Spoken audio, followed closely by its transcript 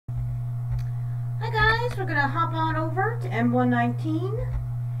guys, we're going to hop on over to M119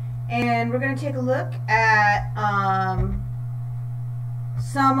 and we're going to take a look at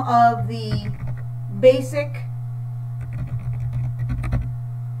some of the basic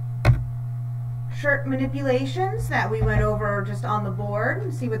shirt manipulations that we went over just on the board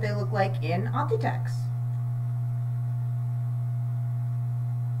and see what they look like in Optitex.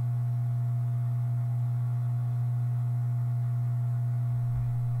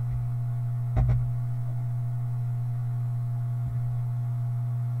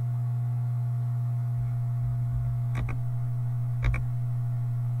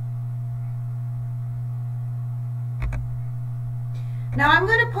 Now I'm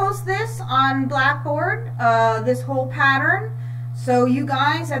going to post this on Blackboard, this whole pattern, so you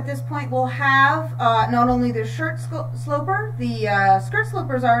guys at this point will have not only the shirt sloper, the skirt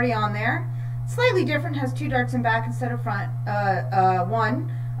sloper is already on there. Slightly different, has 2 darts in back instead of front,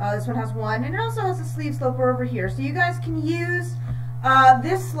 one. This one has 1, and it also has a sleeve sloper over here. So you guys can use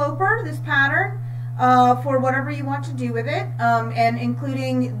this sloper, this pattern, for whatever you want to do with it, and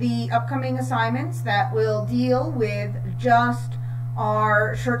including the upcoming assignments that will deal with just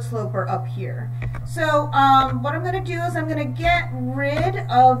our shirt sloper up here. So what I'm going to do is I'm going to get rid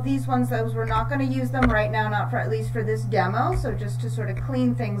of these ones. Those we're not going to use them right now, not for at least for this demo, so just to sort of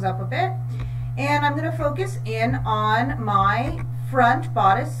clean things up a bit. And I'm going to focus in on my front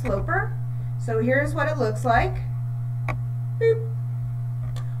bodice sloper. So here's what it looks like. Boop.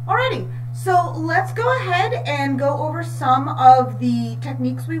 Alrighty, so let's go ahead and go over some of the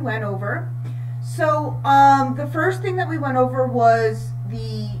techniques we went over. So the first thing that we went over was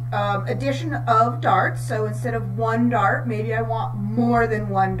the addition of darts. So instead of 1 dart, maybe I want more than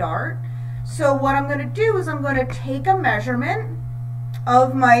 1 dart. So what I'm going to do is I'm going to take a measurement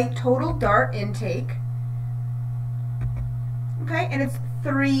of my total dart intake. Okay, and it's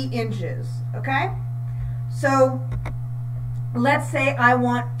 3 inches. Okay, so let's say I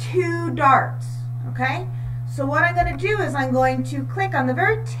want 2 darts. Okay, so what I'm going to do is I'm going to click on the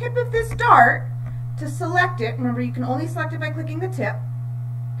very tip of this dart to select it. Remember, you can only select it by clicking the tip.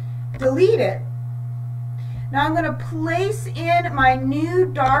 Delete it. Now I'm going to place in my new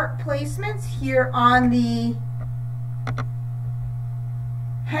dart placements here on the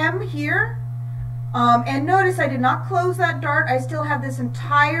hem here. And notice I did not close that dart. I still have this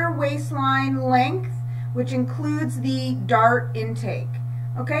entire waistline length, which includes the dart intake.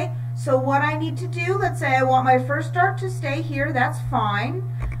 Okay, so what I need to do, let's say I want my first dart to stay here, that's fine.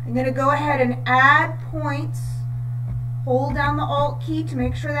 I'm going to go ahead and add points, hold down the Alt key to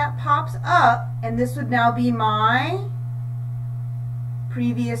make sure that pops up, and this would now be my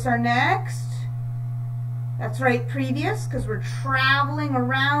previous or next. That's right, previous, because we're traveling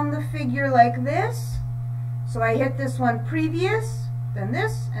around the figure like this. So I hit this one previous, then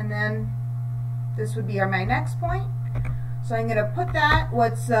this, and then this would be my next point. So I'm going to put that,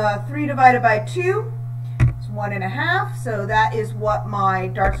 what's 3 divided by 2? It's 1.5, so that is what my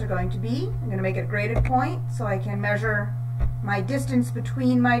darts are going to be. I'm going to make it a graded point so I can measure my distance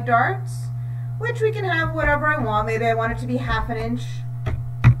between my darts, which we can have whatever I want. Maybe I want it to be ½ an inch.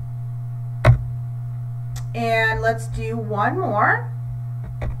 And let's do 1 more,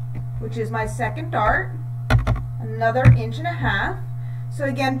 which is my second dart, another 1.5 inches. So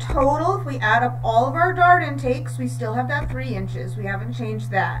again, total, if we add up all of our dart intakes, we still have that 3 inches. We haven't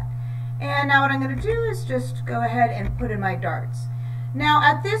changed that. And now what I'm going to do is just go ahead and put in my darts. Now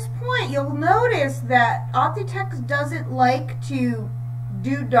at this point, you'll notice that Optitex doesn't like to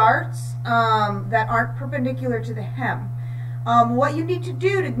do darts that aren't perpendicular to the hem. What you need to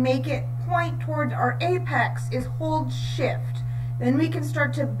do to make it point towards our apex is hold shift. Then we can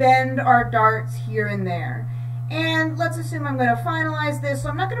start to bend our darts here and there. And let's assume I'm going to finalize this. So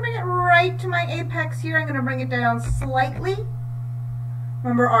I'm not going to bring it right to my apex here. I'm going to bring it down slightly.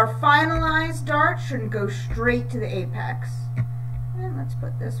 Remember, our finalized dart shouldn't go straight to the apex. And let's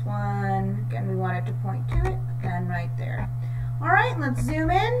put this one, again, we want it to point to it, again, right there. All right, let's zoom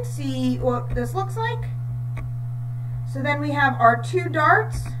in, see what this looks like. So then we have our 2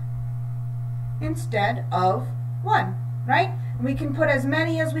 darts instead of 1, right? And we can put as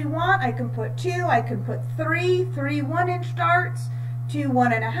many as we want. I can put 2, I can put 3 1-inch darts, 2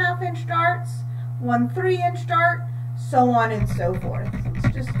 1.5-inch darts, 1 3-inch dart, so on and so forth.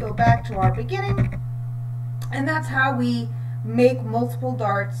 Let's just go back to our beginning. And that's how we make multiple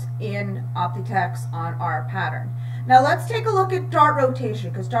darts in Optitex on our pattern. Now let's take a look at dart rotation,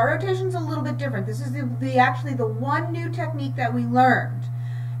 because dart rotation is a little bit different. This is actually the one new technique that we learned.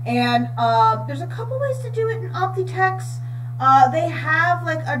 And there's a couple ways to do it in Optitex. They have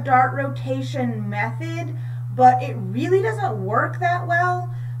like a dart rotation method, but it really doesn't work that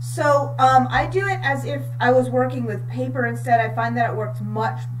well. So I do it as if I was working with paper instead. I find that it works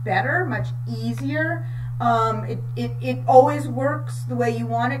much better, much easier. It always works the way you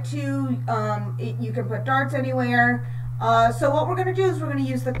want it to. You can put darts anywhere. So what we're going to do is we're going to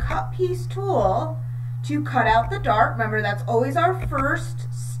use the cut piece tool to cut out the dart. Remember, that's always our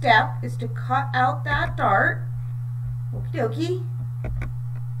first step, is to cut out that dart. Okie dokie.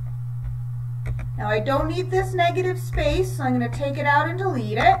 Now I don't need this negative space, so I'm going to take it out and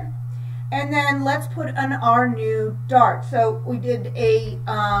delete it. And then let's put in our new dart. So we did a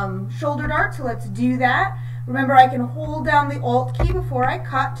shoulder dart, so let's do that. Remember, I can hold down the Alt key before I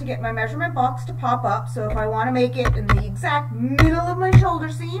cut to get my measurement box to pop up. So if I want to make it in the exact middle of my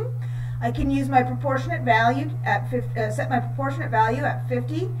shoulder seam, I can use my proportionate value at set my proportionate value at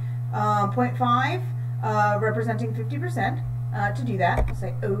 50.5, representing 50%. To do that, I'll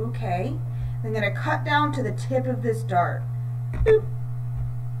say OK. I'm going to cut down to the tip of this dart. Boop.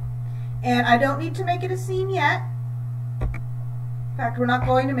 And I don't need to make it a seam yet. In fact, we're not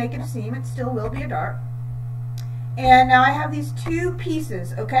going to make it a seam. It still will be a dart. And now I have these two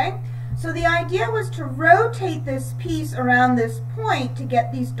pieces, okay? So the idea was to rotate this piece around this point to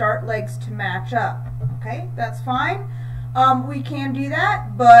get these dart legs to match up. Okay, that's fine. We can do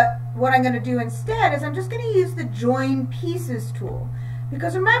that, but what I'm going to do instead is I'm just going to use the Join Pieces tool.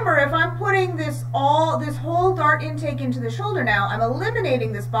 Because remember, if I'm putting this whole dart intake into the shoulder now, I'm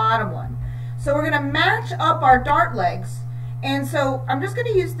eliminating this bottom one. So we're going to match up our dart legs. And so I'm just going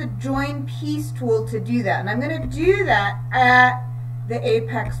to use the Join Piece tool to do that. And I'm going to do that at the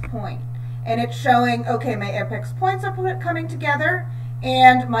apex point. And it's showing, okay, my apex points are coming together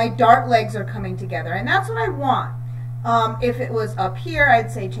and my dart legs are coming together. And that's what I want. If it was up here,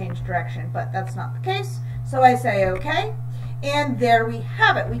 I'd say change direction, but that's not the case. So I say okay. And there we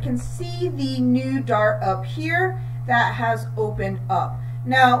have it. We can see the new dart up here that has opened up.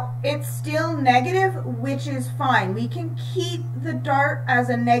 Now, it's still negative, which is fine. We can keep the dart as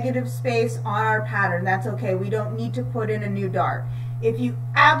a negative space on our pattern. That's okay. We don't need to put in a new dart. If you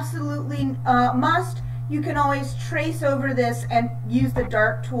absolutely must, you can always trace over this and use the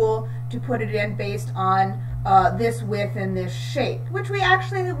dart tool to put it in based on this width and this shape, which we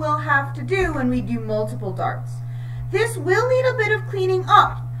actually will have to do when we do multiple darts. This will need a bit of cleaning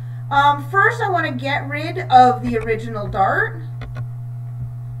up. First, I want to get rid of the original dart,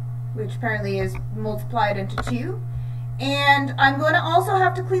 which apparently is multiplied into 2. And I'm going to also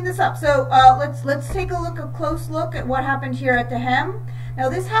have to clean this up. So let's take a close look at what happened here at the hem. Now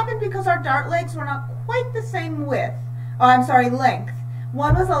this happened because our dart legs were not quite the same width. Length.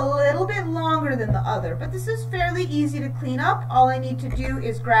 One was a little bit longer than the other, but this is fairly easy to clean up. All I need to do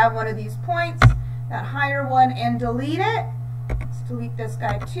is grab one of these points, that higher one, and delete it. Let's delete this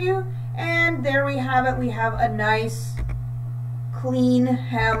guy too. And there we have it. We have a nice clean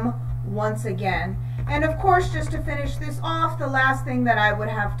hem once again. And of course, just to finish this off, the last thing that I would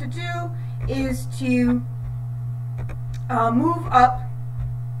have to do is to move up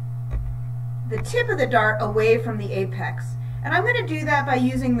the tip of the dart away from the apex. And I'm going to do that by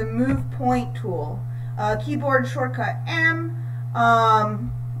using the Move Point tool. Keyboard shortcut M.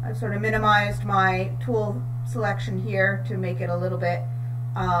 I've sort of minimized my tool selection here to make it a little bit,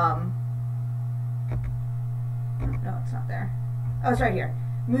 no, it's not there. Oh, it's right here.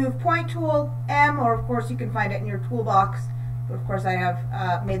 Move Point tool, M, or of course you can find it in your toolbox, but of course I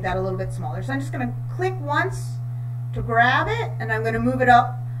have made that a little bit smaller. So I'm just going to click once to grab it, and I'm going to move it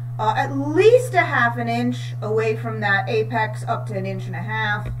up at least a ½ inch away from that apex, up to 1.5 inches,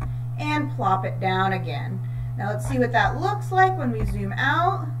 and plop it down again. Now let's see what that looks like when we zoom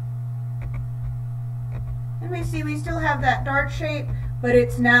out. And we see we still have that dart shape, but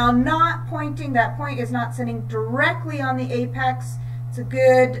it's now not pointing. That point is not sitting directly on the apex. It's a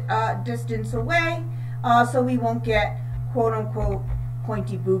good distance away, so we won't get quote-unquote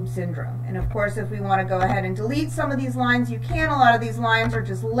pointy boob syndrome. And of course, if we want to go ahead and delete some of these lines, you can. A lot of these lines are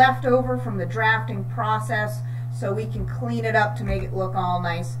just left over from the drafting process, so we can clean it up to make it look all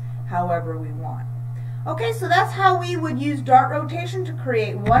nice however we want. Okay, so that's how we would use dart rotation to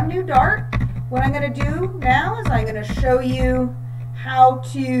create one new dart. What I'm going to do now is I'm going to show you how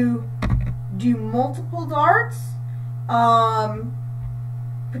to do multiple darts,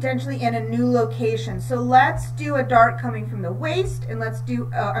 potentially in a new location. So let's do a dart coming from the waist, and let's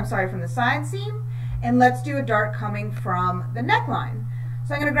do, from the side seam, and let's do a dart coming from the neckline.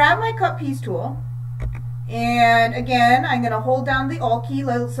 So I'm going to grab my cut piece tool, and again, I'm going to hold down the Alt key.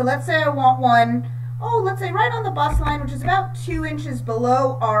 So let's say I want one, let's say right on the bust line, which is about 2 inches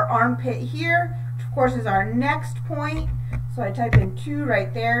below our armpit here, which of course is our next point. So I type in 2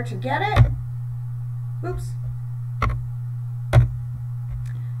 right there to get it. Oops.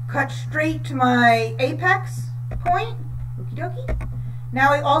 cut straight to my apex point. Okie dokie.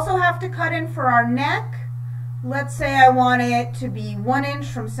 Now we also have to cut in for our neck. Let's say I want it to be 1 inch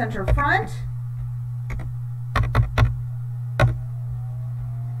from center front.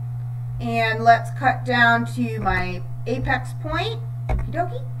 And let's cut down to my apex point. Okie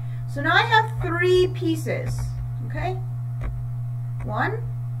dokie. So now I have 3 pieces. Okay? 1,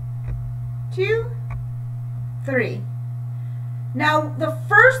 2, 3. Now the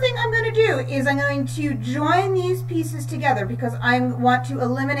first thing I'm going to do is I'm going to join these pieces together because I want to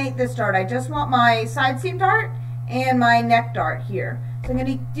eliminate this dart. I just want my side seam dart and my neck dart here. So I'm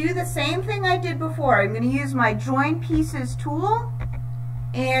going to do the same thing I did before. I'm going to use my join pieces tool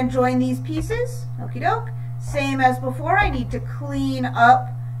and join these pieces. Okie doke. Same as before, I need to clean up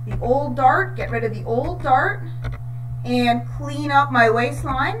the old dart, get rid of the old dart, and clean up my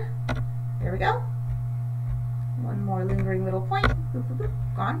waistline. There we go. One more lingering little point. Boop, boop, boop.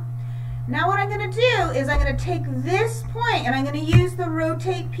 Gone. Now what I'm going to do is I'm going to take this point and I'm going to use the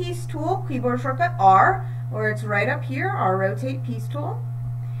rotate piece tool, keyboard shortcut R, where it's right up here, our rotate piece tool.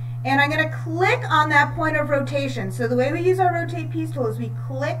 And I'm going to click on that point of rotation. So the way we use our rotate piece tool is we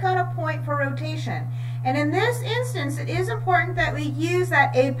click on a point for rotation. And in this instance, it is important that we use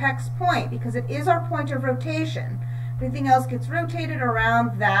that apex point because it is our point of rotation. Everything else gets rotated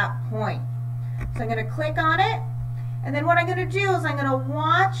around that point. So I'm going to click on it. And then what I'm going to do is I'm going to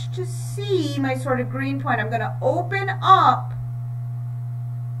watch to see my sort of green point. I'm going to open up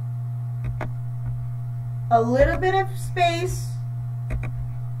a little bit of space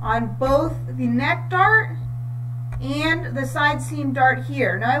on both the neck dart and the side seam dart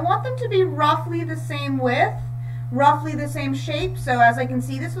here. Now I want them to be roughly the same width, roughly the same shape. So as I can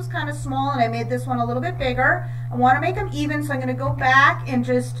see, this was kind of small and I made this one a little bit bigger. I want to make them even, so I'm going to go back and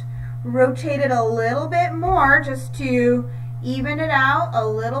just rotate it a little bit more just to even it out a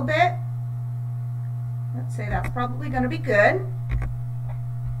little bit. Let's say that's probably going to be good.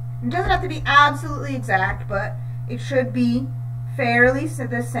 It doesn't have to be absolutely exact, but it should be fairly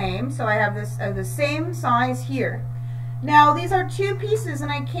the same. So I have this the same size here. Now these are 2 pieces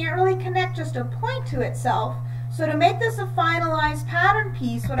and I can't really connect just a point to itself. So to make this a finalized pattern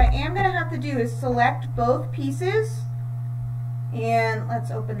piece, what I am going to have to do is select both pieces. And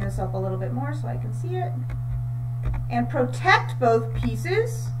let's open this up a little bit more so I can see it. And protect both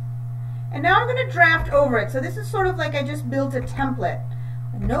pieces. And now I'm going to draft over it. So this is sort of like I just built a template.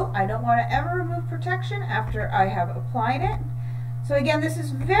 Nope, I don't want to ever remove protection after I have applied it. So again, this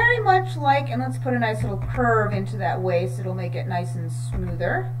is very much like, and let's put a nice little curve into that waist. It'll make it nice and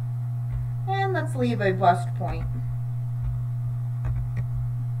smoother. And let's leave a bust point.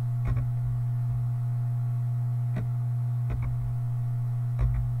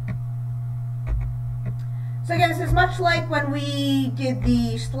 So again, this is much like when we did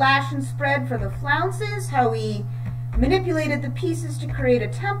the slash and spread for the flounces, how we manipulated the pieces to create a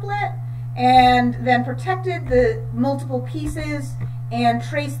template and then protected the multiple pieces and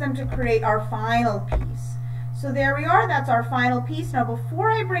traced them to create our final piece. So there we are, that's our final piece. Now before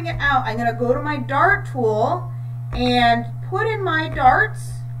I bring it out, I'm going to go to my dart tool and put in my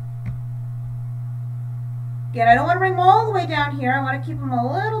darts. Again, I don't want to bring them all the way down here. I want to keep them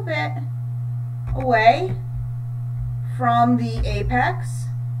a little bit away from the apex.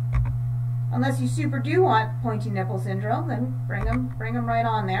 Unless you super do want pointy nipple syndrome, then bring them right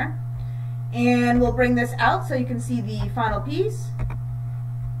on there. And we'll bring this out so you can see the final piece.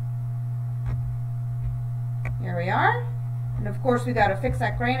 Here we are. And of course we got to fix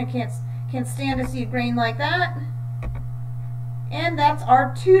that grain. I can't stand to see a grain like that. And that's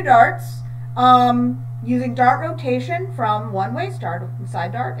our 2 darts using dart rotation from one waist dart,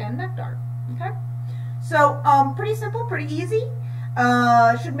 side dart and neck dart. Okay. So pretty simple, pretty easy.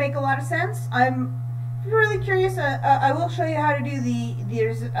 Should make a lot of sense. If you're really curious, I will show you how to do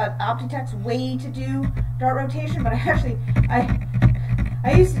there's an Optitex way to do dart rotation, but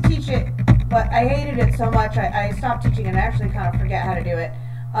I used to teach it, but I hated it so much I stopped teaching and I actually kind of forget how to do it.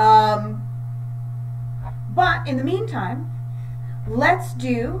 But in the meantime, let's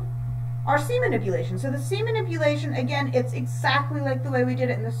do our seam manipulation. So the seam manipulation, again, it's exactly like the way we did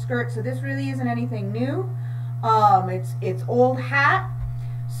it in the skirt, so this really isn't anything new. It's old hat.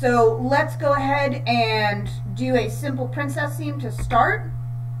 So let's go ahead and do a simple princess seam to start.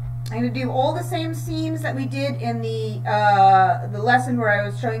 I'm going to do all the same seams that we did in the lesson where I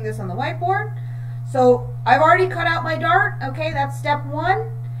was showing this on the whiteboard. So I've already cut out my dart. Okay, that's step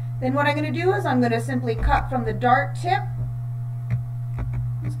 1. Then what I'm going to do is I'm going to simply cut from the dart tip.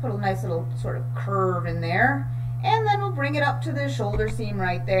 Let's put a nice little sort of curve in there. And then we'll bring it up to the shoulder seam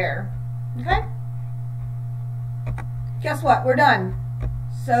right there. Okay? Guess what? We're done.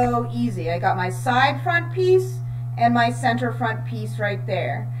 So easy. I got my side front piece and my center front piece right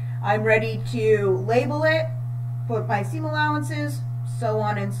there. I'm ready to label it, put my seam allowances, so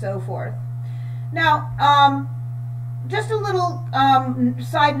on and so forth. Now, just a little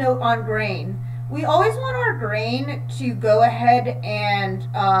side note on grain. We always want our grain to go ahead and,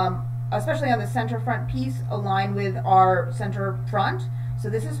 especially on the center front piece, align with our center front. So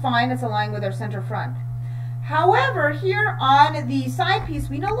this is fine, it's aligned with our center front. However, here on the side piece,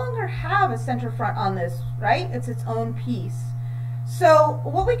 we no longer have a center front on this, right? It's its own piece. So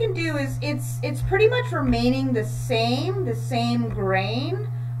what we can do is it's pretty much remaining the same grain,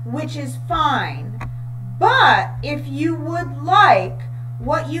 which is fine. But if you would like,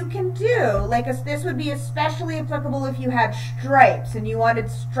 what you can do, like this would be especially applicable if you had stripes and you wanted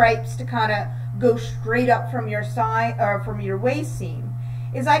stripes to kind of go straight up from your side or from your waist seam,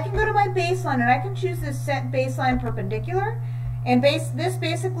 is I can go to my baseline and I can choose this set baseline perpendicular, and this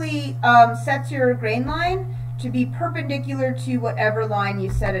basically sets your grain line to be perpendicular to whatever line you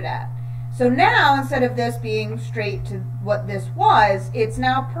set it at. So now, instead of this being straight to what this was, it's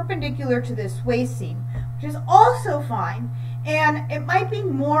now perpendicular to this waist seam, which is also fine. And it might be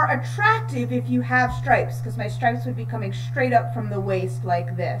more attractive if you have stripes, because my stripes would be coming straight up from the waist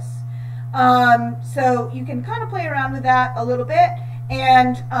like this. So you can kind of play around with that a little bit.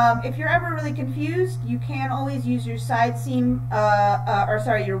 And if you're ever really confused, you can always use your side seam,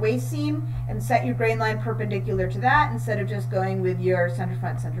 your waist seam, and set your grain line perpendicular to that instead of just going with your center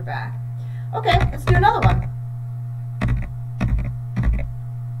front, center back. Okay, let's do another one.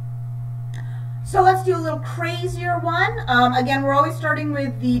 So let's do a little crazier one. Again, we're always starting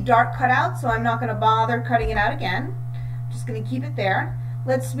with the dart cutout, so I'm not going to bother cutting it out again. I'm just going to keep it there.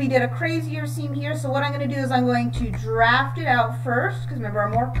 We did a crazier seam here, so what I'm going to do is I'm going to draft it out first, because remember, our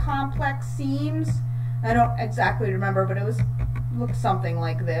more complex seams, I don't exactly remember, but it looked something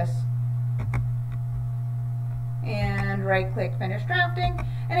like this. And right click, finish drafting.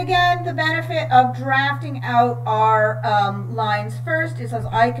 And again, the benefit of drafting out our lines first is as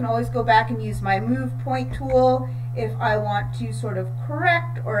I can always go back and use my move point tool if I want to sort of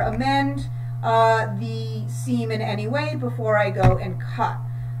correct or amend the seam in any way before I go and cut.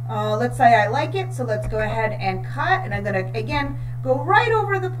 Let's say I like it, so let's go ahead and cut, and I'm going to again go right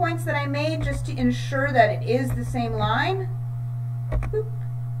over the points that I made just to ensure that it is the same line. Boop.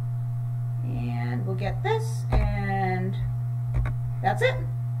 And we'll get this, and that's it.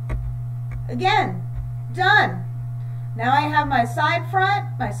 Again, done. Now I have my side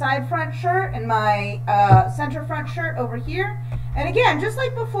front shirt and my center front shirt over here. And again, just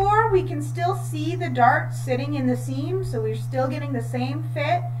like before, we can still see the dart sitting in the seam, so we're still getting the same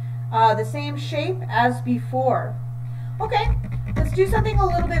fit, the same shape as before. Okay, let's do something a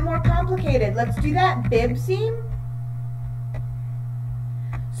little bit more complicated. Let's do that bib seam.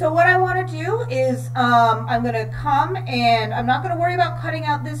 So what I want to do is I'm going to come and I'm not going to worry about cutting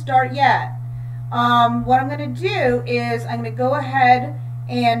out this dart yet. What I'm going to do is I'm going to go ahead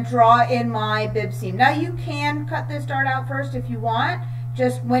and draw in my bib seam. Now you can cut this dart out first if you want.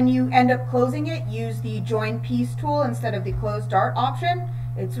 Just when you end up closing it, use the join piece tool instead of the close dart option.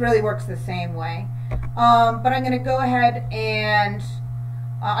 It really works the same way. But I'm going to go ahead and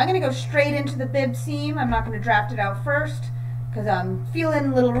I'm going to go straight into the bib seam. I'm not going to draft it out first because I'm feeling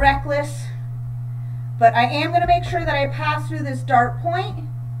a little reckless. But I am going to make sure that I pass through this dart point.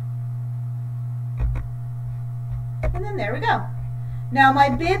 And then there we go. Now my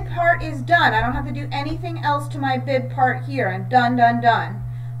bib part is done. I don't have to do anything else to my bib part here. I'm done, done, done.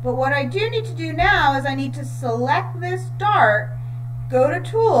 But what I do need to do now is I need to select this dart, go to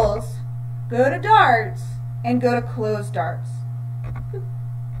Tools, go to Darts, and go to Close Darts.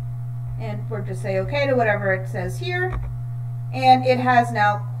 And we're just say OK to whatever it says here. And it has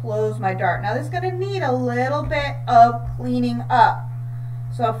now closed my dart. Now this is going to need a little bit of cleaning up.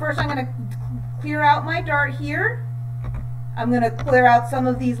 So first I'm going to clear out my dart here. I'm going to clear out some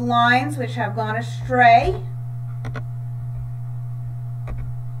of these lines which have gone astray.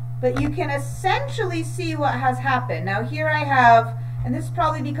 But you can essentially see what has happened. Now here I have, and this is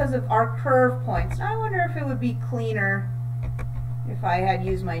probably because of our curve points. Now I wonder if it would be cleaner if I had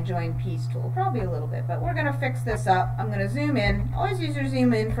used my join piece tool. Probably a little bit, but we're going to fix this up. I'm going to zoom in. Always use your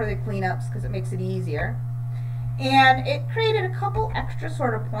zoom in for the cleanups because it makes it easier. And it created a couple extra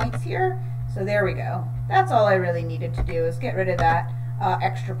sort of points here. So there we go. That's all I really needed to do is get rid of that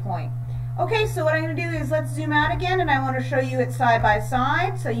extra point. Okay, so what I'm going to do is let's zoom out again, and I want to show you it side by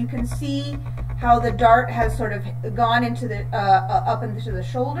side so you can see how the dart has sort of gone into the up into the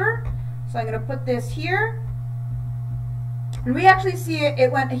shoulder. So I'm going to put this here, and we actually see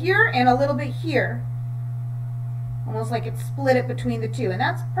it went here and a little bit here. almost like it split it between the two, and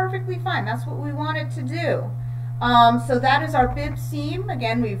that's perfectly fine. That's what we want it to do. So that is our bib seam.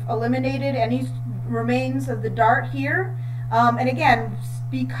 Again, we've eliminated any remains of the dart here. And again,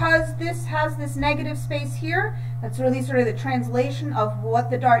 because this has this negative space here, that's really sort of the translation of what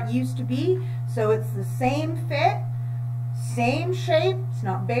the dart used to be. So it's the same fit, same shape. It's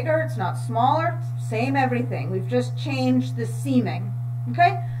not bigger, it's not smaller, same everything. We've just changed the seaming.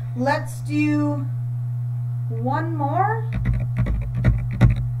 Okay, let's do one more.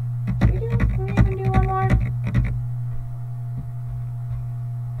 Can we even do one more?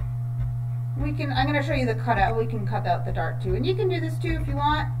 I'm going to show you the cutout. We can cut out the dart too. And you can do this too if you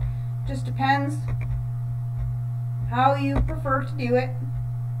want. Just depends how you prefer to do it.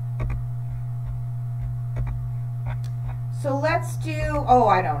 So let's do, oh,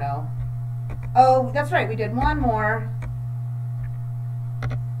 I don't know. Oh, that's right, we did one more.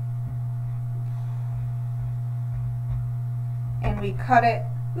 And we cut it,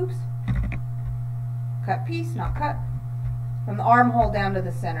 oops, cut piece, not cut, from the armhole down to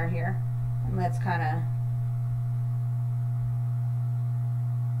the center here. And let's kind of,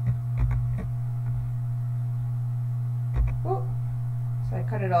 oh, so I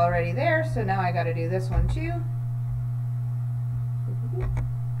cut it already there, so now I got to do this one too.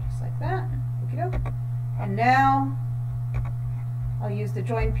 Just like that. Okey-doke. And now I'll use the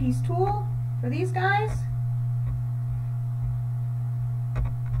join piece tool for these guys.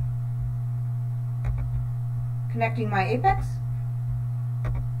 Connecting my apex.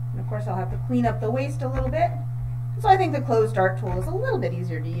 And of course I'll have to clean up the waist a little bit. So I think the closed dart tool is a little bit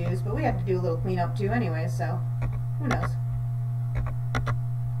easier to use, but we have to do a little cleanup too anyway, so who knows.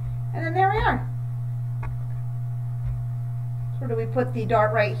 And then there we are. Where do we put the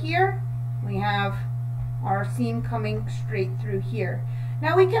dart? Right here. We have our seam coming straight through here.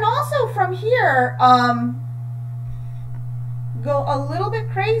 Now we can also from here go a little bit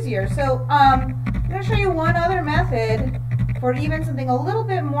crazier. So I'm going to show you one other method for even something a little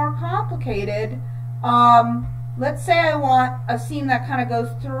bit more complicated. Let's say I want a seam that kind of goes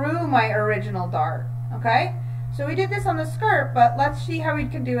through my original dart. Okay? So we did this on the skirt, but let's see how we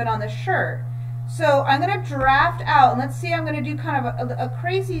can do it on the shirt. So I'm going to draft out, and let's see, I'm going to do kind of a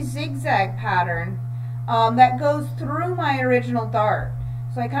crazy zigzag pattern that goes through my original dart.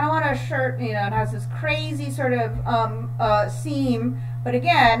 So I kind of want a shirt, you know, it has this crazy sort of seam, but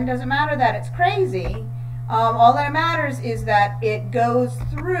again, doesn't matter that it's crazy. All that matters is that it goes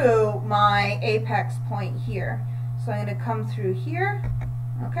through my apex point here. So I'm going to come through here,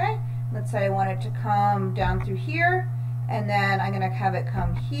 okay? Let's say I want it to come down through here, and then I'm going to have it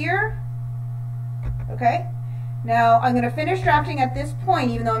come here. Okay, now I'm going to finish drafting at this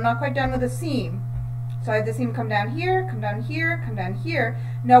point, even though I'm not quite done with the seam. So I have the seam come down here, come down here, come down here.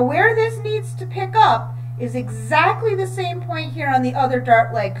 Now where this needs to pick up is exactly the same point here on the other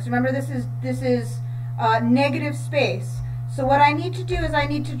dart leg, because remember this is negative space. So what I need to do is I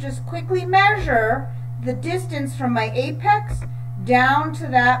need to just quickly measure the distance from my apex down to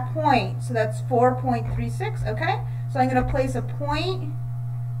that point. So that's 4.36, okay? So I'm going to place a point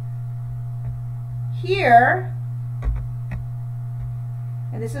here,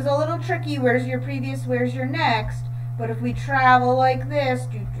 and this is a little tricky, where's your previous, where's your next, but if we travel like this,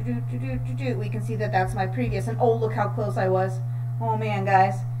 we can see that that's my previous, and oh, look how close I was. Oh man,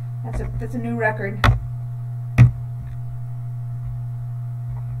 guys, that's a new record.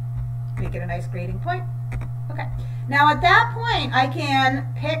 Make it a nice grading point. Okay, now at that point I can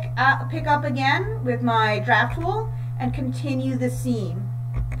pick up again with my draft tool and continue the seam.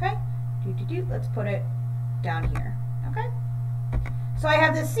 Okay, let's put it down here. Okay, so I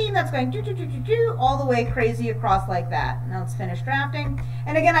have this seam that's going all the way crazy across like that. Now let's finish drafting.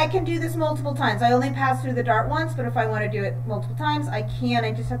 And again, I can do this multiple times. I only pass through the dart once, but if I want to do it multiple times, I can.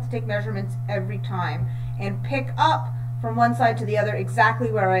 I just have to take measurements every time and pick up from one side to the other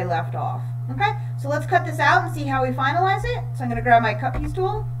exactly where I left off. Okay, so let's cut this out and see how we finalize it. So I'm going to grab my cut piece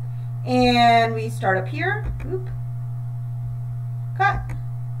tool, and we start up here. Oop. Cut.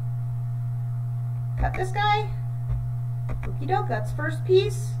 Cut this guy. Okie doke, that's first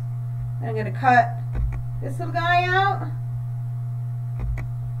piece. Then I'm going to cut this little guy out.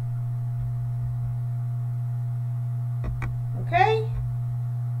 Okay.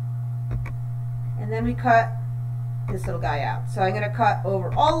 And then we cut this little guy out. So I'm going to cut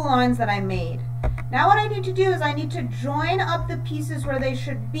over all the lines that I made. Now what I need to do is I need to join up the pieces where they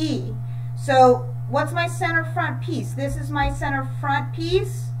should be. So what's my center front piece? This is my center front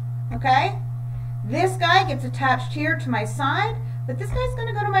piece. Okay. This guy gets attached here to my side, but this guy's going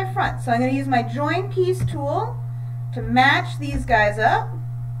to go to my front. So I'm going to use my join piece tool to match these guys up.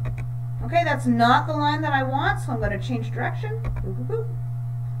 Okay, that's not the line that I want, so I'm going to change direction. Boop, boop,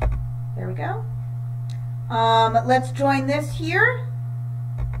 boop. There we go. Let's join this here.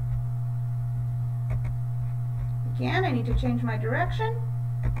 Again, I need to change my direction.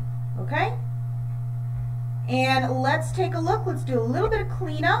 Okay. And let's take a look. Let's do a little bit of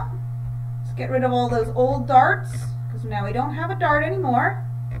cleanup. Let's get rid of all those old darts, because now we don't have a dart anymore.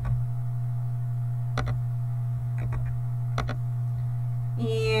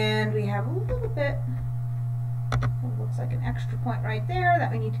 And we have a little bit, it looks like an extra point right there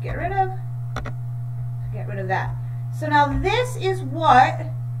that we need to get rid of. Get rid of that. So now this is what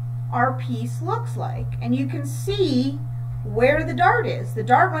our piece looks like. And you can see where the dart is. The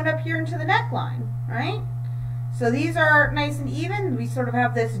dart went up here into the neckline, right? So these are nice and even. We sort of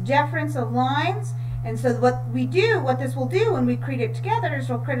have this deference of lines. And so what this will do when we create it together is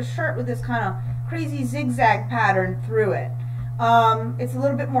we'll create a shirt with this kind of crazy zigzag pattern through it. It's a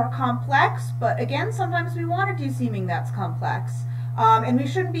little bit more complex, but again, sometimes we want to do seaming that's complex. And we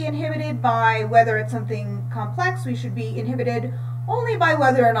shouldn't be inhibited by whether it's something complex. We should be inhibited only by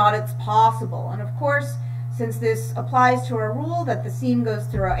whether or not it's possible. And of course, since this applies to our rule that the seam goes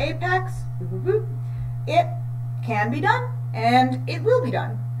through our apex, it can be done, and it will be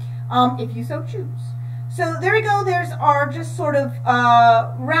done, if you so choose. So there we go. There's our just sort of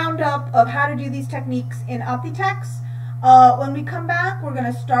roundup of how to do these techniques in Optitex. When we come back, we're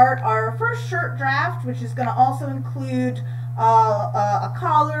going to start our first shirt draft, which is going to also include a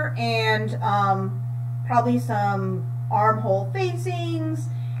collar and probably some armhole facings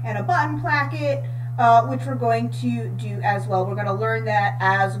and a button placket, which we're going to do as well. We're going to learn that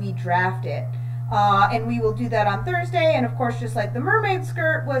as we draft it. And we will do that on Thursday. And of course, just like the mermaid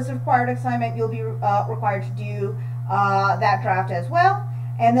skirt was a required assignment, you'll be required to do that draft as well.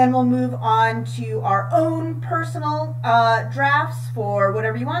 And then we'll move on to our own personal drafts for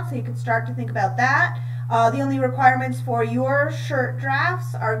whatever you want, so you can start to think about that. The only requirements for your shirt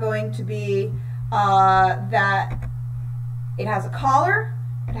drafts are going to be that it has a collar,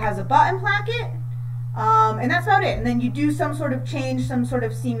 it has a button placket, and that's about it. And then you do some sort of change, some sort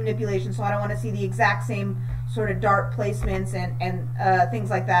of seam manipulation, so I don't want to see the exact same sort of dart placements and things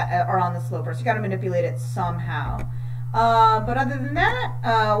like that are on the sloper. So you got to manipulate it somehow. But other than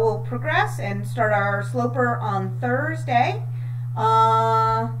that, we'll progress and start our sloper on Thursday.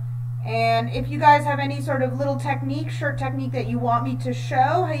 And if you guys have any sort of little technique, shirt technique that you want me to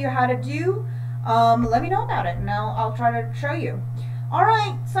show you how to do, let me know about it and I'll try to show you. All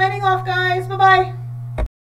right, signing off, guys. Bye-bye.